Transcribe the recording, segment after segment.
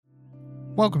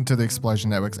Welcome to the Explosion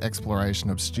Network's exploration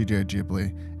of Studio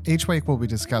Ghibli. Each week we'll be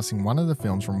discussing one of the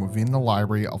films from within the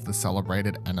library of the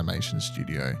celebrated animation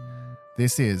studio.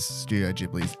 This is Studio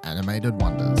Ghibli's Animated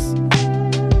Wonders.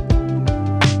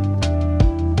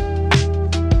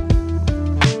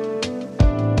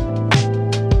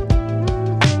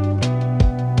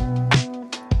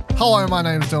 Hello, my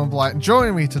name is Dylan Blight, and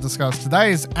joining me to discuss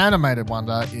today's animated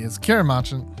wonder is Kieran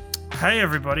Marchant. Hey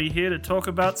everybody, here to talk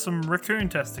about some raccoon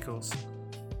testicles.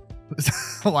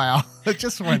 Wow, it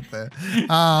just went there.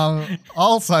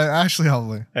 Also, Ashley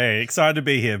Hobley. Hey, excited to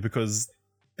be here because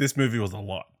this movie was a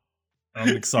lot. I'm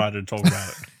excited to talk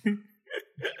about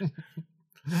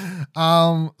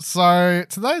it. So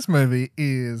today's movie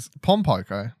is Pom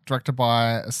Poko, directed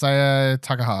by Isao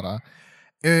Takahata.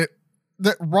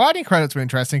 The writing credits were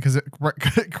interesting because it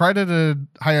credited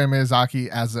Hayao Miyazaki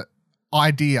as an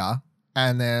idea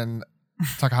and then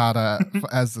Takahata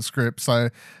as the script. So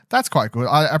that's quite good.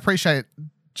 I appreciate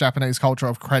Japanese culture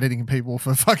of crediting people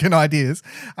for fucking ideas.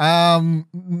 Main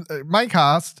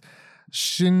cast,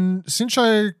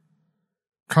 Shincho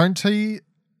Konti,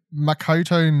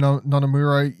 Makoto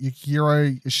Nonomura,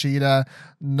 Yukihiro Yoshida,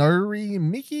 Nori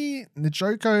Miki,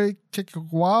 Nijoko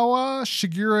Kikugawa,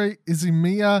 Shigeru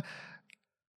Izumiya,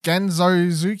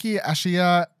 Ganzozuki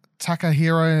Ashiya,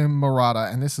 Takahiro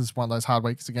Murata, and this is one of those hard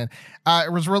weeks again.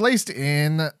 It was released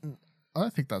in, I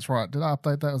don't think that's right. Did I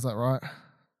update that? Was that right?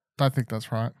 Don't think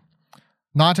that's right.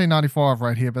 1994 I've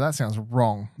read here, but that sounds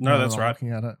wrong. No, that's right. Looking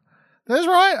at it. That's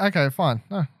right? Okay, fine.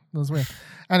 No, that was weird.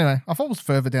 Anyway, I thought it was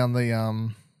further down the,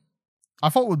 I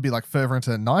thought it would be like further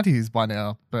into the 90s by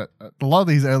now, but a lot of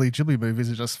these early Ghibli movies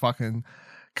are just fucking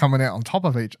coming out on top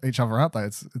of each other, aren't they?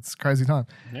 It's crazy time.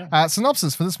 Yeah.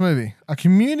 Synopsis for this movie. A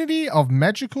community of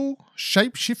magical,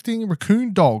 shape-shifting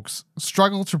raccoon dogs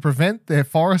struggle to prevent their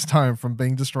forest home from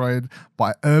being destroyed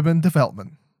by urban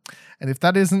development. And if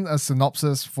that isn't a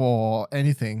synopsis for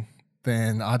anything,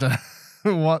 then I don't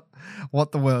know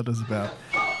what the world is about.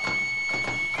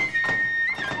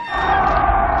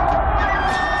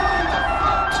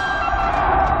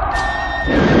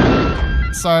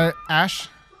 So, Ash,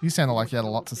 you sounded like you had a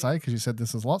lot to say because you said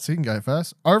this is a lot, so you can go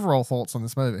first. Overall thoughts on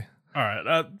this movie? All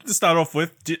right. To start off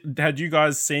with, had you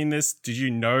guys seen this? Did you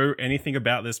know anything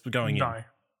about this going in?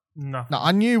 No. No,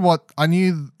 I knew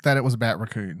that it was about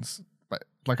raccoons, but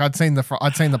like I'd seen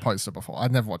the poster before.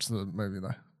 I'd never watched the movie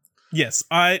though. Yes,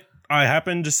 I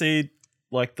happened to see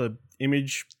like the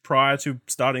image prior to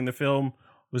starting the film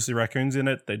with the raccoons in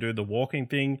it. They do the walking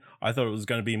thing. I thought it was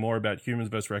going to be more about humans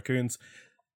versus raccoons.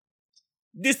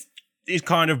 This is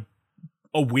kind of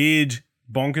a weird,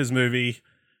 bonkers movie.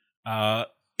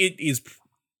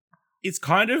 It's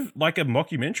kind of like a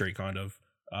mockumentary, kind of,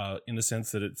 in the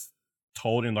sense that it's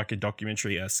told in like a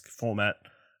documentary-esque format.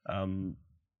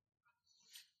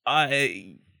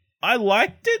 I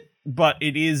liked it, but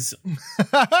it is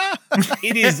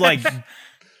like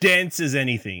dense as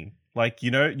anything. Like,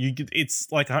 you know,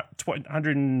 it's like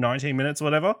 119 minutes or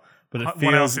whatever, but it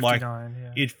feels like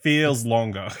it feels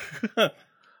longer.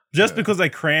 Just because they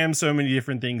cram so many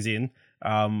different things in.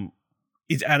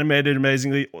 It's animated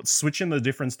amazingly. Switching the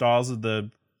different styles of the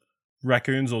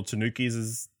raccoons, or tanukis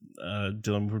as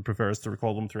Dylan would prefer us to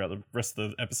recall them throughout the rest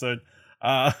of the episode.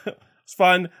 It's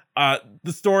fun.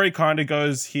 The story kind of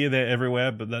goes here, there,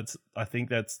 everywhere, but I think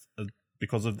that's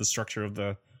because of the structure of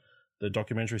the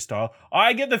documentary style.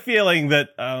 I get the feeling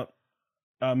that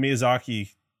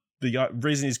Miyazaki, the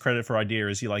reason he's credited for idea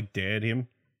is he like dared him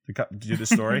to do the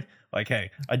story. Like,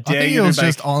 hey, I dare I think you he was to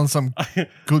make, just on some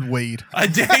good weed. I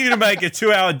dare you to make a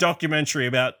 2-hour documentary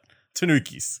about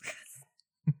tanukis.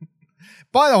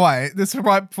 By the way, this is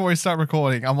right before we start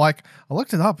recording. I'm like, I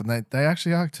looked it up and they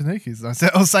actually are tanukis.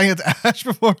 I was saying it to Ash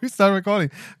before we started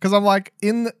recording because I'm like,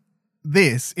 in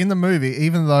the movie,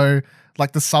 even though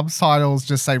like the subtitles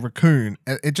just say raccoon,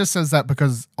 it just says that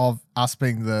because of us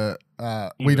being the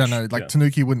we don't know, like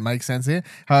tanuki wouldn't make sense here.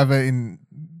 However, in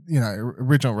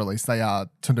original release, they are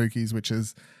tanukis, which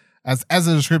is, as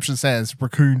the description says,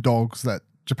 raccoon dogs that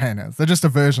Japan has. They're just a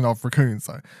version of raccoons,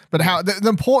 though. But how the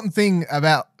important thing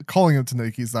about calling them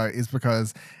tanukis, though, is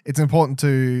because it's important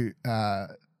to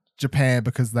Japan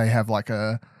because they have like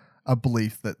a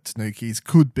belief that tanukis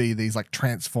could be these like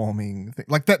transforming things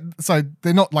like that. So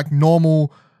they're not like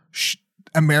normal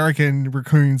American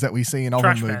raccoons that we see in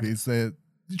other movies. They're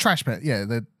trash pan. Yeah,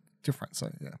 they're different. So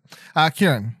yeah.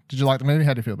 Kieran, did you like the movie?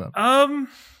 How do you feel about it?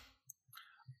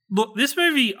 Look, this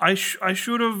movie, I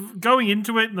should have, going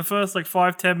into it in the first like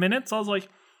 5-10 minutes, I was like, you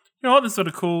know what, this sort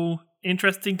of cool,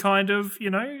 interesting kind of,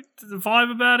 the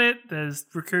vibe about it. There's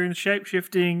raccoon shape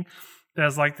shifting.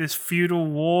 There's like this feudal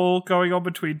war going on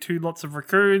between two lots of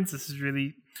raccoons. This is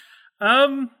really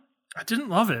I didn't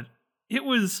love it. It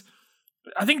was,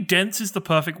 I think dense is the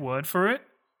perfect word for it.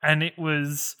 And it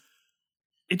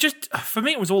just, for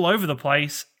me, it was all over the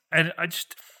place. And I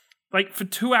just, like, for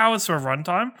 2 hours for a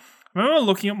runtime, I remember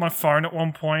looking at my phone at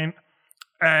one point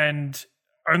and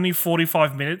only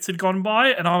 45 minutes had gone by.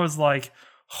 And I was like,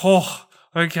 oh,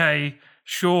 okay,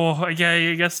 sure.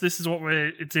 Okay, I guess this is what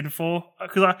it's in for.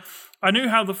 Because I knew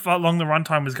how long the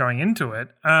runtime was going into it.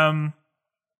 I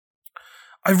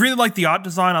really like the art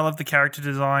design. I love the character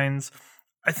designs.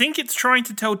 I think it's trying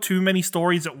to tell too many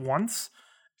stories at once.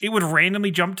 It would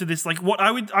randomly jump to this, like what I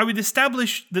would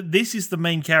establish that this is the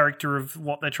main character of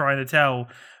what they're trying to tell,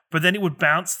 but then it would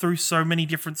bounce through so many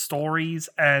different stories,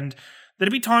 and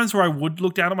there'd be times where I would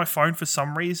look down at my phone for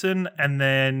some reason, and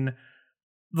then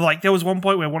like there was one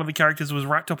point where one of the characters was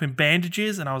wrapped up in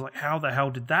bandages, and I was like, how the hell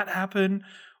did that happen?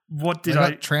 What did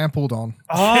I trampled on?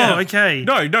 Oh, Yeah. okay.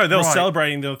 No, they were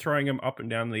celebrating. They were throwing him up and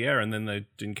down in the air, and then they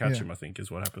didn't catch him, I think, is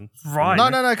what happened. Right.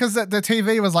 No, because the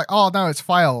TV was like, oh, no, it's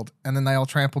failed. And then they all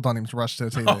trampled on him to rush to the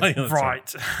TV. Oh, yeah,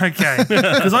 right. Okay.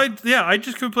 Because I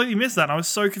just completely missed that. And I was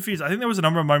so confused. I think there was a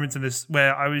number of moments in this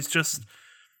where I was just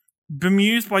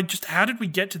bemused by just how did we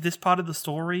get to this part of the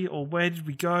story, or where did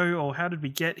we go, or how did we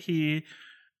get here?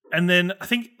 And then I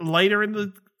think later in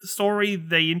the story,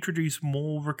 they introduce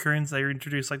more raccoons. They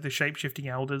introduce like the shape-shifting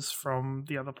elders from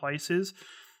the other places.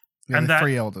 Yeah, and the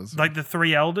three elders. Like the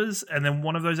three elders, and then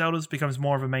one of those elders becomes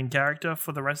more of a main character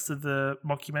for the rest of the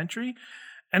mockumentary.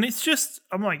 And it's just,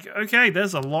 I'm like, okay,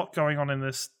 there's a lot going on in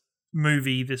this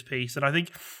movie, this piece. And I think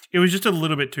it was just a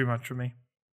little bit too much for me.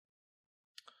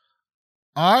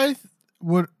 I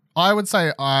would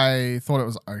say I thought it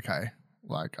was okay.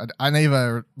 Like I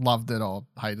neither loved it or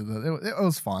hated it. It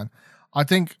was fine. I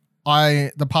think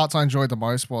the parts I enjoyed the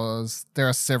most was there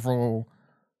are several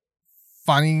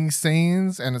funny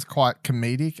scenes and it's quite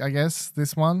comedic, I guess,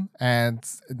 this one. And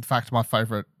in fact, my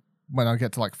favorite, when I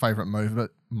get to like favorite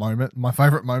moment, my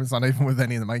favorite moment's not even with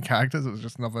any of the main characters. It was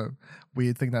just another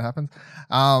weird thing that happens.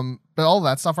 But all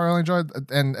that stuff I really enjoyed.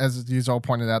 And as you all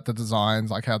pointed out, the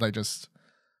designs, like how they just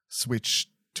switch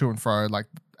to and fro, like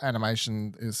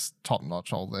animation is top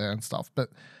notch all there and stuff. But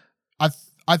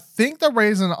I think the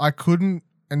reason I couldn't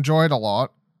enjoy it a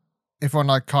lot, if when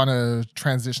I kind of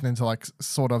transition into like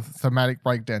sort of thematic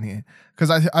breakdown here, because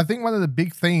I think one of the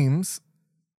big themes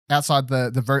outside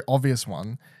the very obvious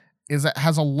one is it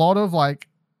has a lot of like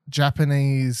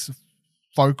Japanese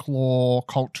folklore,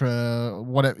 culture,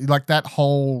 whatever, like that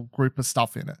whole group of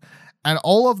stuff in it. And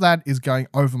all of that is going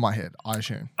over my head, I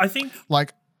assume. I think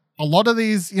like a lot of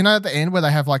these, you know, at the end where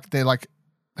they have like, they're like,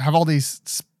 have all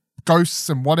these ghosts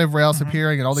and whatever else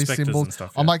appearing and all these Spectres symbols. and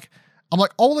stuff, I'm like,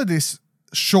 all of this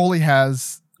surely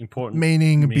has important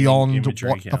meaning beyond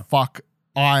imagery, what the fuck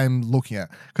I'm looking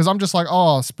at. Because I'm just like,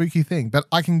 oh, spooky thing. But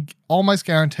I can almost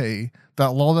guarantee that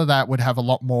a lot of that would have a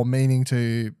lot more meaning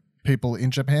to people in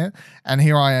Japan. And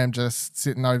here I am just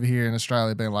sitting over here in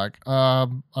Australia being like, I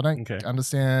don't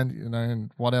understand, you know,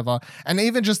 and whatever. And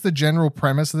even just the general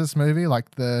premise of this movie,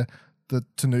 like the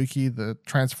tanuki, the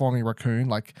transforming raccoon,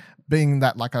 like being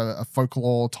that like a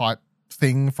folklore type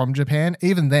thing from Japan,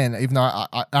 even then, even though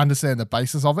I understand the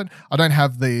basis of it, I don't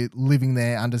have the living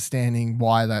there understanding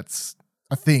why that's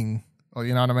a thing, or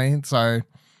you know what I mean? So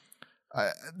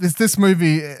this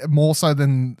movie, more so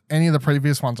than any of the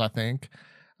previous ones, I think,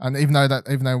 and even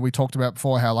though we talked about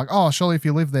before how like, oh, surely if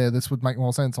you live there this would make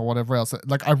more sense or whatever else,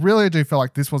 like I really do feel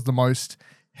like this was the most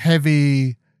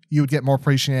heavy. You would get more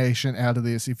appreciation out of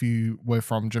this if you were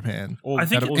from Japan. I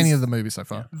think out of any of the movies so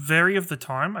far. Very of the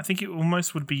time, I think it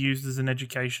almost would be used as an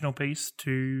educational piece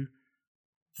to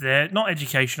not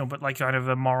educational, but like kind of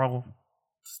a moral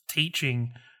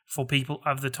teaching for people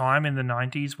of the time in the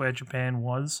 90s where Japan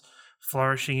was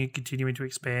flourishing and continuing to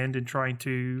expand and trying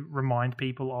to remind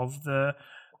people of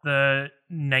the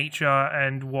nature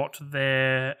and what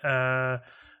their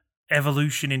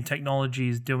evolution in technology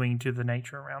is doing to the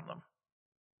nature around them.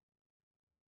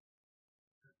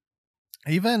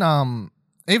 Even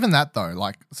that though,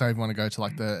 like, so if you want to go to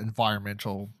like the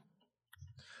environmental,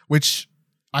 which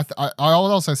I would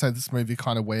also say this movie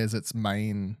kind of wears its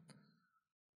main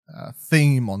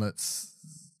theme on its,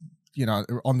 you know,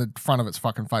 on the front of its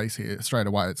fucking face here straight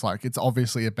away. It's like it's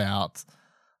obviously about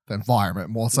the environment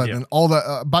more so than all the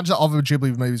a bunch of other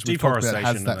Ghibli movies we've talked about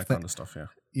has that kind of stuff.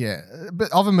 Yeah,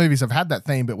 but other movies have had that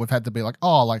theme, but we've had to be like,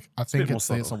 oh, like I think it's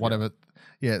this subtle, or whatever.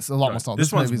 Yeah, it's a lot more subtle.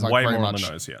 This one's movie's like way very more on much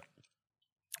the nose.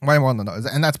 Way more on the nose,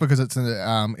 and that's because it's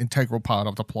an integral part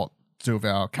of the plot to of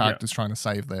our characters trying to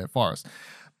save their forest.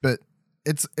 But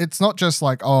it's not just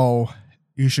like, oh,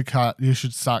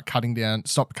 stop cutting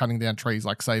down trees,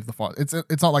 like save the forest.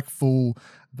 It's not like full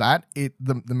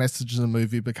the message of the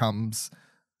movie becomes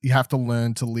you have to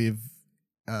learn to live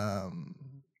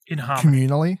in harmony.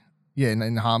 communally. Yeah,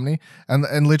 in harmony.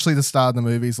 And literally the start of the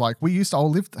movie is like, we used to all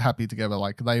live happy together.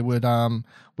 Like they would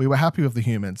we were happy with the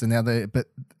humans, and now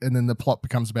and then the plot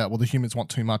becomes about, well, the humans want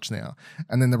too much now.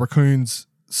 And then the raccoons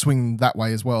swing that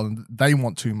way as well, and they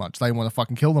want too much. They want to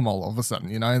fucking kill them all of a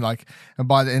sudden, like, and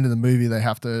by the end of the movie they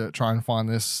have to try and find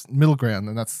this middle ground,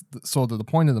 and that's sort of the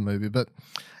point of the movie. But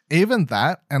even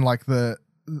that, and like the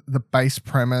base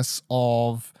premise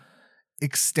of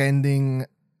extending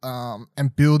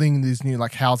and building these new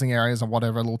like housing areas and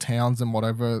whatever, little towns and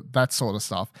whatever, that sort of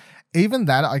stuff, even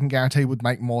that I can guarantee would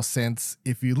make more sense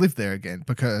if you lived there again,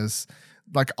 because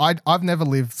like I've never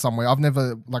lived somewhere, I've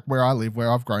never, like where I live,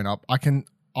 where I've grown up,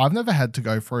 I've never had to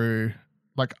go through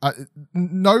like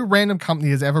no random company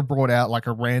has ever brought out like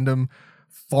a random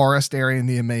forest area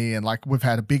near me, and like we've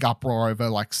had a big uproar over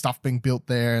like stuff being built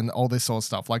there and all this sort of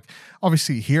stuff. Like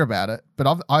obviously you hear about it,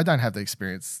 but I don't have the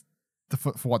experience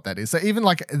for what that is. So even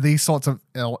like these sorts of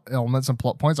elements and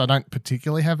plot points, I don't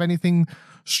particularly have anything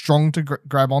strong to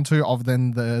grab onto other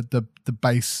than the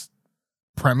base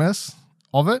premise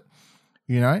of it,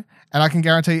 and I can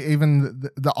guarantee even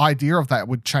the idea of that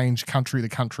would change country to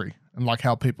country and like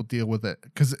how people deal with it,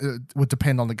 because it would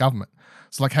depend on the government.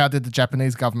 So like how did the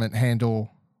Japanese government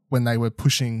handle when they were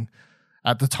pushing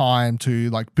at the time to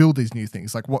like build these new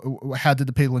things? Like how did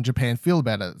the people in Japan feel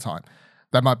about it at the time?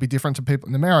 That might be different to people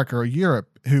in America or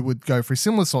Europe who would go through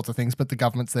similar sorts of things, but the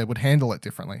governments there would handle it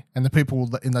differently. And the people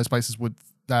in those places would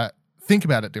think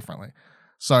about it differently.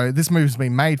 So this movie's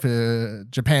been made for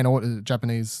Japan or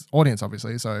Japanese audience,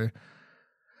 obviously. So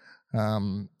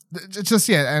it's just,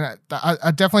 yeah, and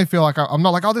I definitely feel like I'm not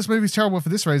like, oh, this movie's terrible for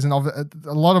this reason.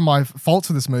 A lot of my faults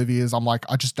for this movie is I'm like,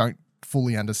 I just don't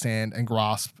fully understand and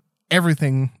grasp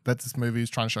everything that this movie is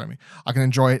trying to show me. I can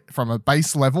enjoy it from a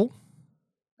base level,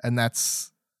 and I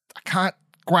can't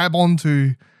grab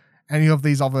onto any of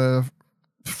these other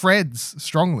threads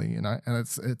strongly, and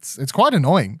it's quite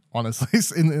annoying, honestly,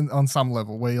 on some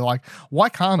level, where you're like, why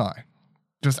can't I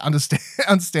just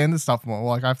understand this stuff more?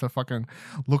 Like I have to fucking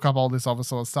look up all this other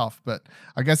sort of stuff. But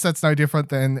I guess that's no different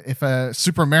than if a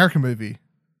super American movie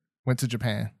went to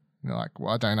Japan. You're like,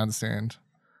 well, I don't understand.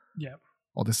 Yeah.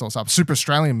 All this sort of stuff. Super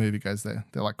Australian movie goes there.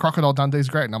 They're like, Crocodile Dundee's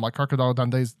great. And I'm like, Crocodile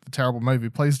Dundee's a terrible movie.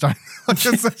 Please don't.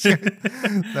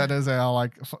 That is our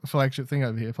like flagship thing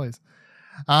over here, please.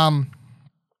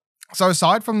 So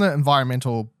aside from the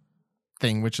environmental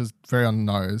thing, which is very on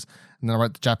the nose, and then I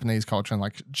wrote the Japanese culture and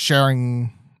like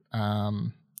sharing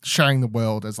the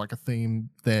world as like a theme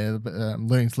there,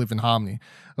 learning to live in harmony.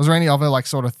 Was there any other like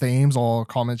sort of themes or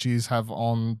comments you have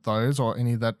on those, or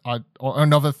any that or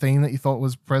another theme that you thought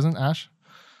was present, Ash?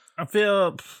 I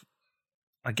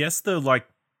guess the like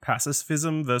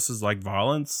pacifism versus like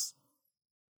violence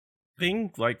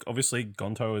thing. Like obviously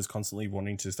Gonto is constantly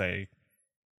wanting to say,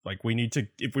 like,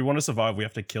 if we want to survive, we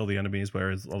have to kill the enemies,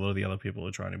 whereas a lot of the other people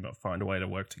are trying to find a way to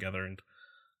work together and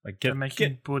like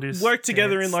get Buddhist work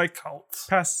together in like cults,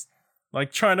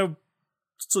 like trying to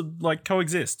like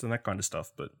coexist and that kind of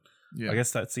stuff. But yeah, I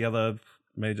guess that's the other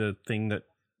major thing that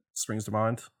springs to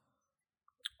mind.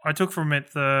 I took from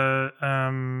it the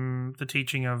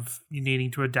teaching of you needing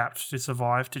to adapt to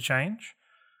survive to change.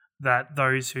 That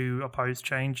those who oppose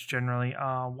change generally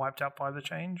are wiped out by the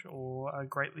change, or are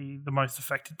greatly the most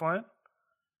affected by it.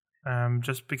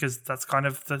 Just because that's kind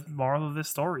of the moral of this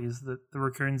story, is that the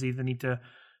raccoons either need to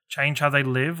change how they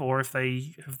live, or if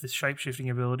they have this shape-shifting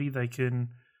ability, they can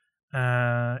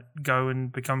go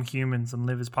and become humans and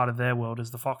live as part of their world,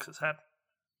 as the foxes had.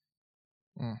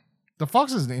 Mm. The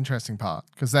fox is an interesting part,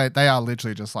 because they are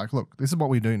literally just like, look, this is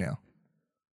what we do now.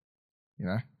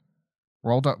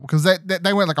 Rolled up, because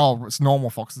they weren't like, oh, it's normal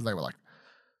foxes. They were like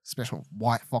special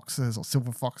white foxes or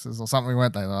silver foxes or something,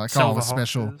 weren't they? They're like, silver oh,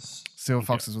 special foxes. Silver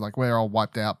foxes were like, we're all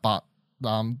wiped out, but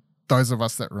those of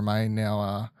us that remain now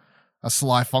are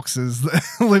sly foxes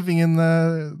living in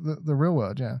the real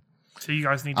world. Yeah. So you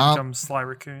guys need to become sly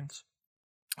raccoons.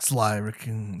 Sly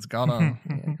raccoons, gotta,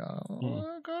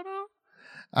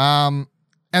 gotta.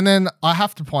 And then I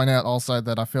have to point out also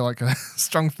that I feel like a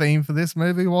strong theme for this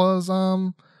movie was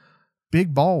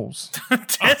big bowls.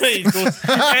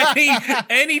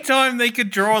 Anytime they could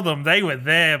draw them, they were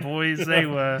there, boys. They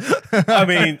were. I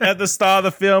mean, at the start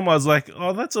of the film, I was like,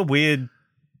 oh, that's a weird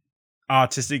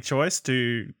artistic choice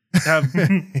to have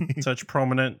such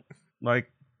prominent,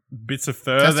 like, bits of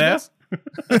fur there.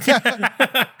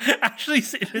 Actually,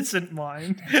 innocent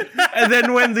mind. And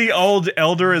then when the old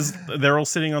elder they're all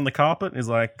sitting on the carpet, is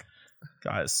like,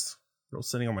 guys, they're all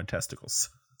sitting on my testicles.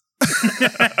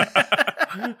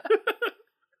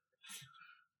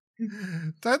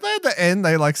 Don't they at the end,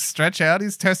 they like stretch out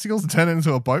his testicles and turn it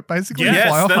into a boat basically? Yes, and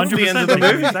fly off? that's the end of the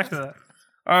movie. Exactly that.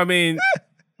 I mean,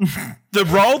 the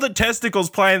role that testicles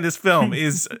play in this film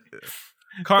is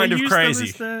kind of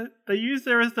crazy. They use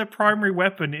there as their primary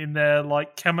weapon in their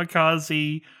like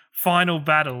kamikaze final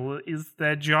battle is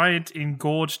their giant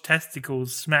engorged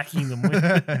testicles smacking them with.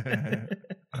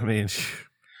 I mean,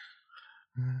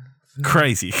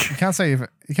 crazy. You can't say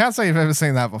you've ever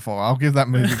seen that before. I'll give that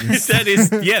movie this. That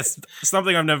is, yes,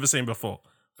 something I've never seen before,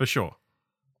 for sure.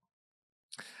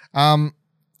 And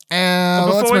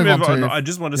let's before we move move on on, to, I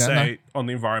just want to say on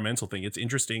the environmental thing, it's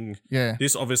interesting. Yeah.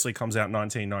 This obviously comes out in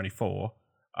 1994.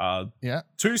 Yeah.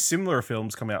 Two similar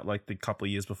films come out like the couple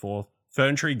of years before.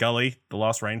 Fern Tree Gully, The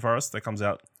Last Rainforest, that comes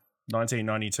out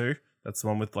 1992. That's the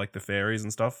one with like the fairies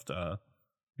and stuff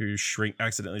who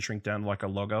accidentally shrink down like a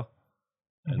logger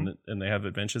and they have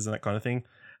adventures and that kind of thing.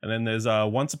 And then there's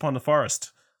Once Upon a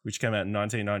Forest, which came out in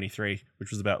 1993,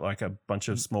 which was about like a bunch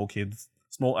of small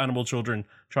animal children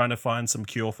trying to find some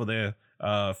cure for their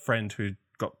friend who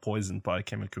got poisoned by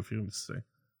chemical fumes. So.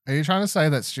 Are you trying to say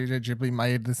that Studio Ghibli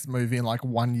made this movie in like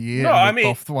 1 year? No, and I mean,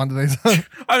 off one of these.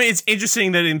 I mean, it's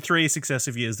interesting that in 3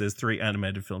 successive years, there's 3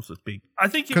 animated films with big. I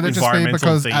think could it just be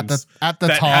because at the that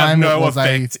time have no it was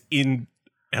effect in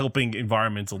helping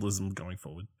environmentalism going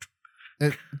forward.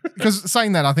 Because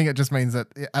saying that, I think it just means that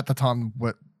at the time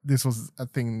this was a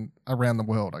thing around the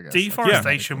world. I guess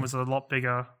deforestation was a lot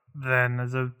bigger then,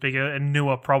 as a bigger and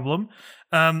newer problem.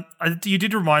 You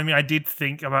did remind me. I did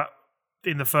think about.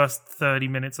 In the first 30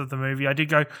 minutes of the movie, I did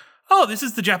go, oh, this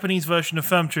is the Japanese version of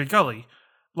Fern Tree Gully.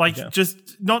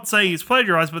 Just not saying it's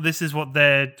plagiarized, but this is what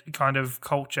their kind of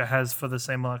culture has for the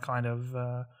similar kind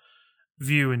of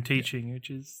view and teaching,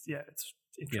 which is, it's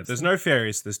interesting. Yeah, there's no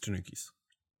fairies, there's tanukis.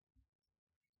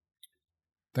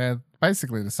 They're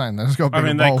basically the same. They just got I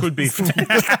mean, they could be.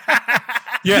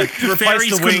 Yeah,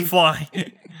 fairies couldn't fly.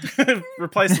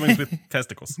 Replace the wings with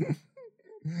testicles.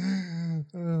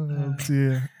 Oh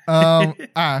dear.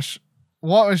 Ash,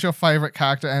 what was your favorite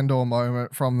character and/or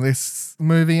moment from this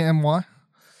movie and why?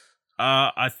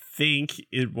 I think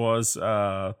it was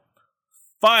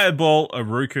Fireball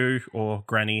Aruku, or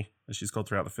Granny, as she's called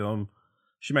throughout the film.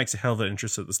 She makes a hell of an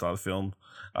interest at the start of the film,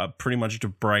 pretty much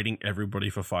debrading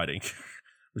everybody for fighting,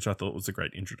 which I thought was a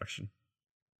great introduction.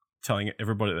 Telling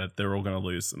everybody that they're all going to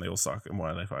lose and they all suck, and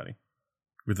why are they fighting?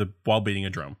 While beating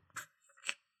a drum.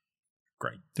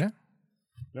 Great. Yeah.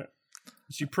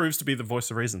 She proves to be the voice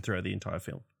of reason throughout the entire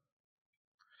film.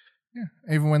 Yeah.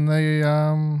 Even when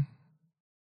the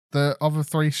other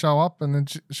 3 show up, and then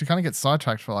she kind of gets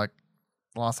sidetracked for like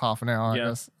the last half an hour, I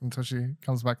guess, until she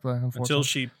comes back there. Until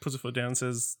she puts her foot down and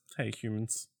says, "Hey,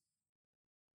 humans."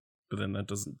 But then that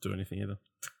doesn't do anything either.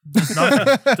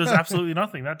 Does absolutely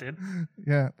nothing. That did.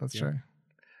 Yeah, that's true.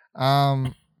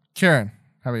 Kieran,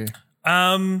 how are you?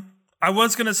 I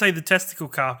was going to say the testicle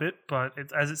carpet, but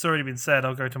as it's already been said,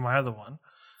 I'll go to my other one,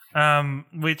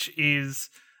 which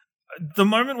is the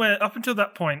moment where up until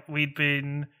that point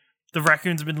the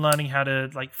raccoons have been learning how to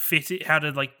like fit it, how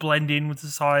to like blend in with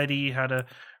society, how to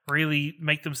really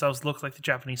make themselves look like the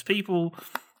Japanese people.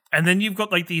 And then you've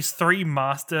got like these 3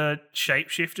 master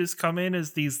shapeshifters come in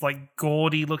as these like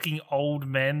gaudy looking old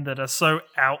men that are so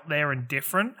out there and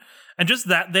different. And just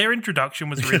their introduction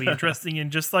was really interesting,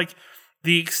 and just like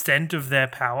the extent of their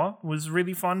power was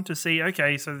really fun to see.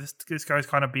 Okay, so this goes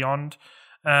kind of beyond,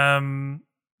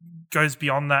 goes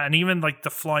beyond that, and even like the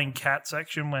flying cat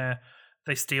section where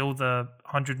they steal the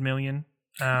 100 million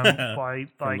by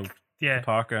like the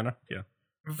park owner,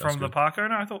 from the park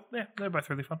owner. I thought they're both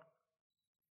really fun.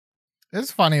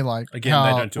 It's funny, like again, how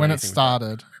they don't do when it anything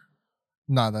started.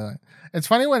 No, they don't. It's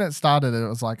funny when it started. It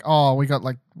was like, oh, we got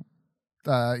like.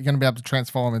 You're going to be able to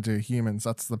transform into humans.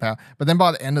 That's the power. But then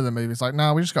by the end of the movie, it's like,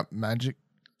 no, we just got magic.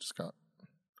 Just got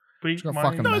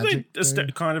fucking magic. They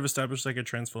kind of established they could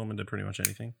transform into pretty much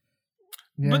anything.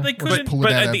 Yeah, but they couldn't.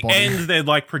 But at the end, they're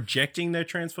like projecting their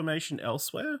transformation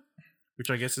elsewhere, which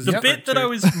I guess is the bit that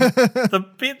the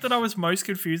bit that I was most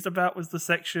confused about was the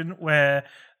section where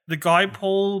the guy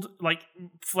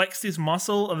flexed his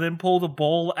muscle and then pulled a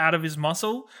ball out of his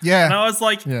muscle. Yeah, and I was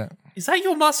like, is that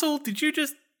your muscle? Did you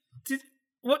just?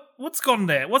 What's gone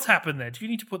there? What's happened there? Do you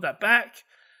need to put that back?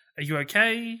 Are you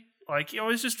okay? Like, I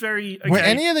was just very okay. Were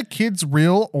any of the kids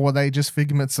real, or were they just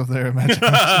figments of their imagination?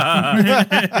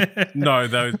 No,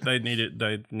 they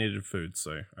needed food,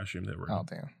 so I assume they were real. Oh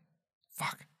damn.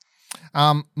 Fuck.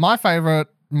 My favorite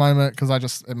moment,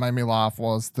 because it made me laugh,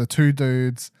 was the 2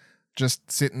 dudes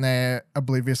just sitting there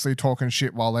obliviously talking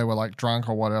shit while they were like drunk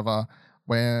or whatever,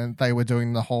 when they were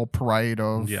doing the whole parade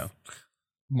of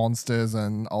monsters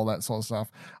and all that sort of stuff.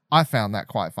 I found that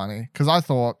quite funny because I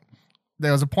thought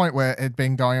there was a point where it'd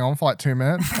been going on for like 2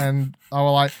 minutes, and I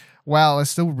was like, "Wow, they're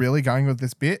still really going with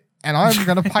this bit." And I'm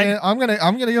gonna pay. I'm gonna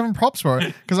give them props for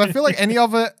it, because I feel like any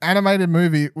other animated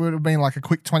movie would have been like a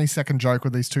quick 20-second joke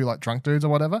with these two like drunk dudes or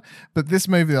whatever. But this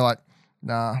movie, they're like,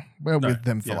 "Nah, we're with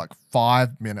them for like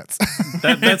 5 minutes."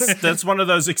 That's one of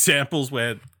those examples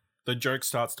where the joke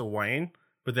starts to wane,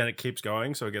 but then it keeps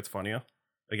going, so it gets funnier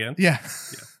again. Yeah.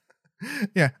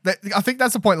 Yeah, I think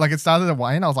that's the point. Like, it started to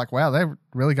wane. I was like, wow, they're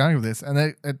really going with this. And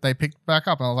they picked back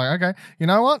up. And I was like, okay, you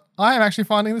know what? I am actually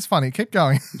finding this funny. Keep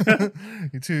going.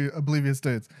 You two oblivious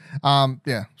dudes.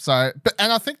 Yeah. So,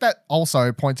 and I think that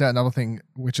also points out another thing,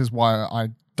 which is why I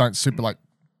don't super like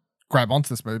grab onto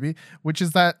this movie, which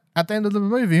is that at the end of the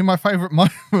movie, my favorite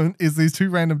moment is these two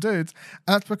random dudes.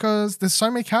 And that's because there's so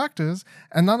many characters,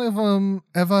 and none of them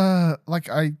ever, like,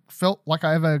 I felt like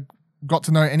I ever got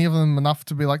to know any of them enough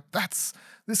to be like, that's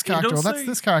this character or that's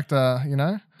this character, you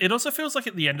know? It also feels like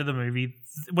at the end of the movie,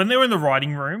 when they were in the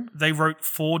writing room, they wrote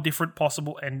 4 different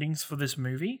possible endings for this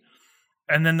movie.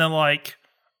 And then they're like,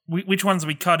 which ones are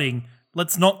we cutting?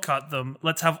 Let's not cut them.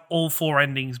 Let's have all 4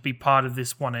 endings be part of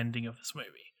this one ending of this movie.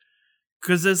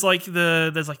 Because there's like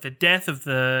the death of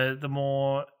the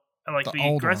more like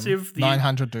the aggressive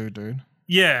 900 dude.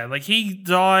 Yeah, like he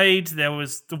died. There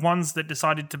was the ones that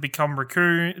decided to become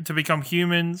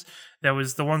humans. There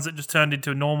was the ones that just turned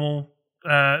into normal,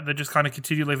 that just kind of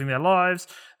continued living their lives.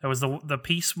 There was the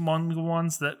peacemonger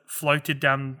ones that floated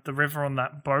down the river on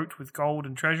that boat with gold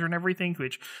and treasure and everything,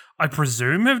 which I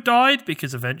presume have died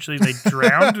because eventually they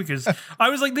drowned. Because I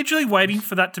was like literally waiting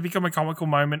for that to become a comical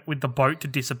moment with the boat to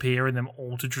disappear and them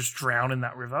all to just drown in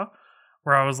that river,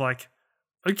 where I was like,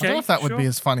 okay, I don't know if that would be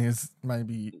as funny as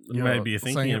maybe you're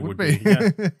thinking it would be.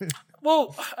 Yeah.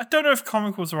 Well, I don't know if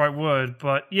comical is the right word,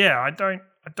 but yeah, I don't.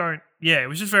 Yeah, it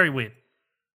was just very weird.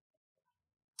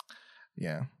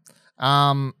 Yeah.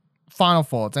 Final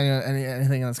thoughts.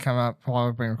 Anything that's come up while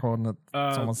we've been recording that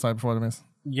someone said before the miss?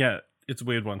 Yeah, it's a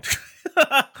weird one.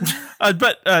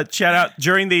 But shout out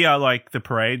during the like the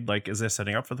parade, like as they're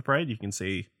setting up for the parade, you can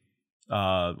see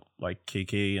like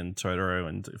Kiki and Totoro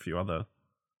and a few other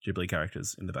Ghibli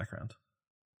characters in the background.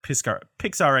 Pixar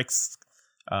X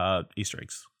Easter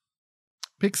eggs.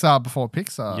 Pixar before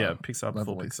Pixar. Yeah, Pixar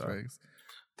before Pixar. Easter eggs.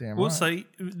 Damn We'll right. say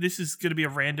this is going to be a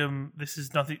random. This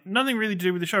is nothing really to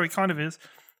do with the show. It kind of is.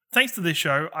 Thanks to this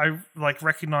show, I like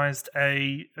recognized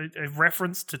a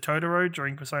reference to Totoro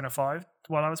during Persona 5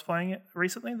 while I was playing it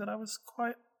recently that I was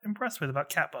quite impressed with about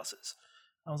cat buses.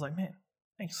 I was like, man,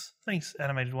 thanks,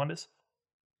 Animated Wonders.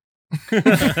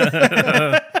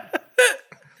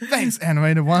 Thanks,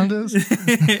 Animated Wonders.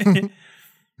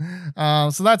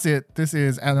 So that's it. This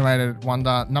is Animated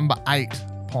Wonder number 8,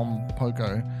 Pom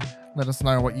Poko. Let us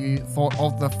know what you thought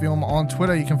of the film on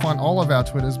Twitter. You can find all of our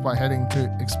Twitters by heading to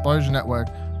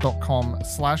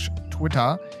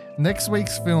explosionnetwork.com/Twitter. Next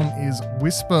week's film is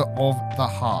Whisper of the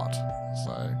Heart.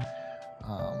 So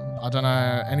I don't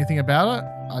know anything about it.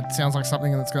 It sounds like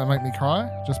something that's going to make me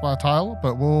cry just by the title,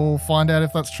 but we'll find out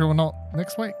if that's true or not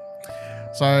next week.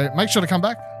 So make sure to come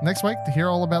back next week to hear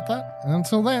all about that. And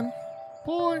until then,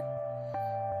 bye.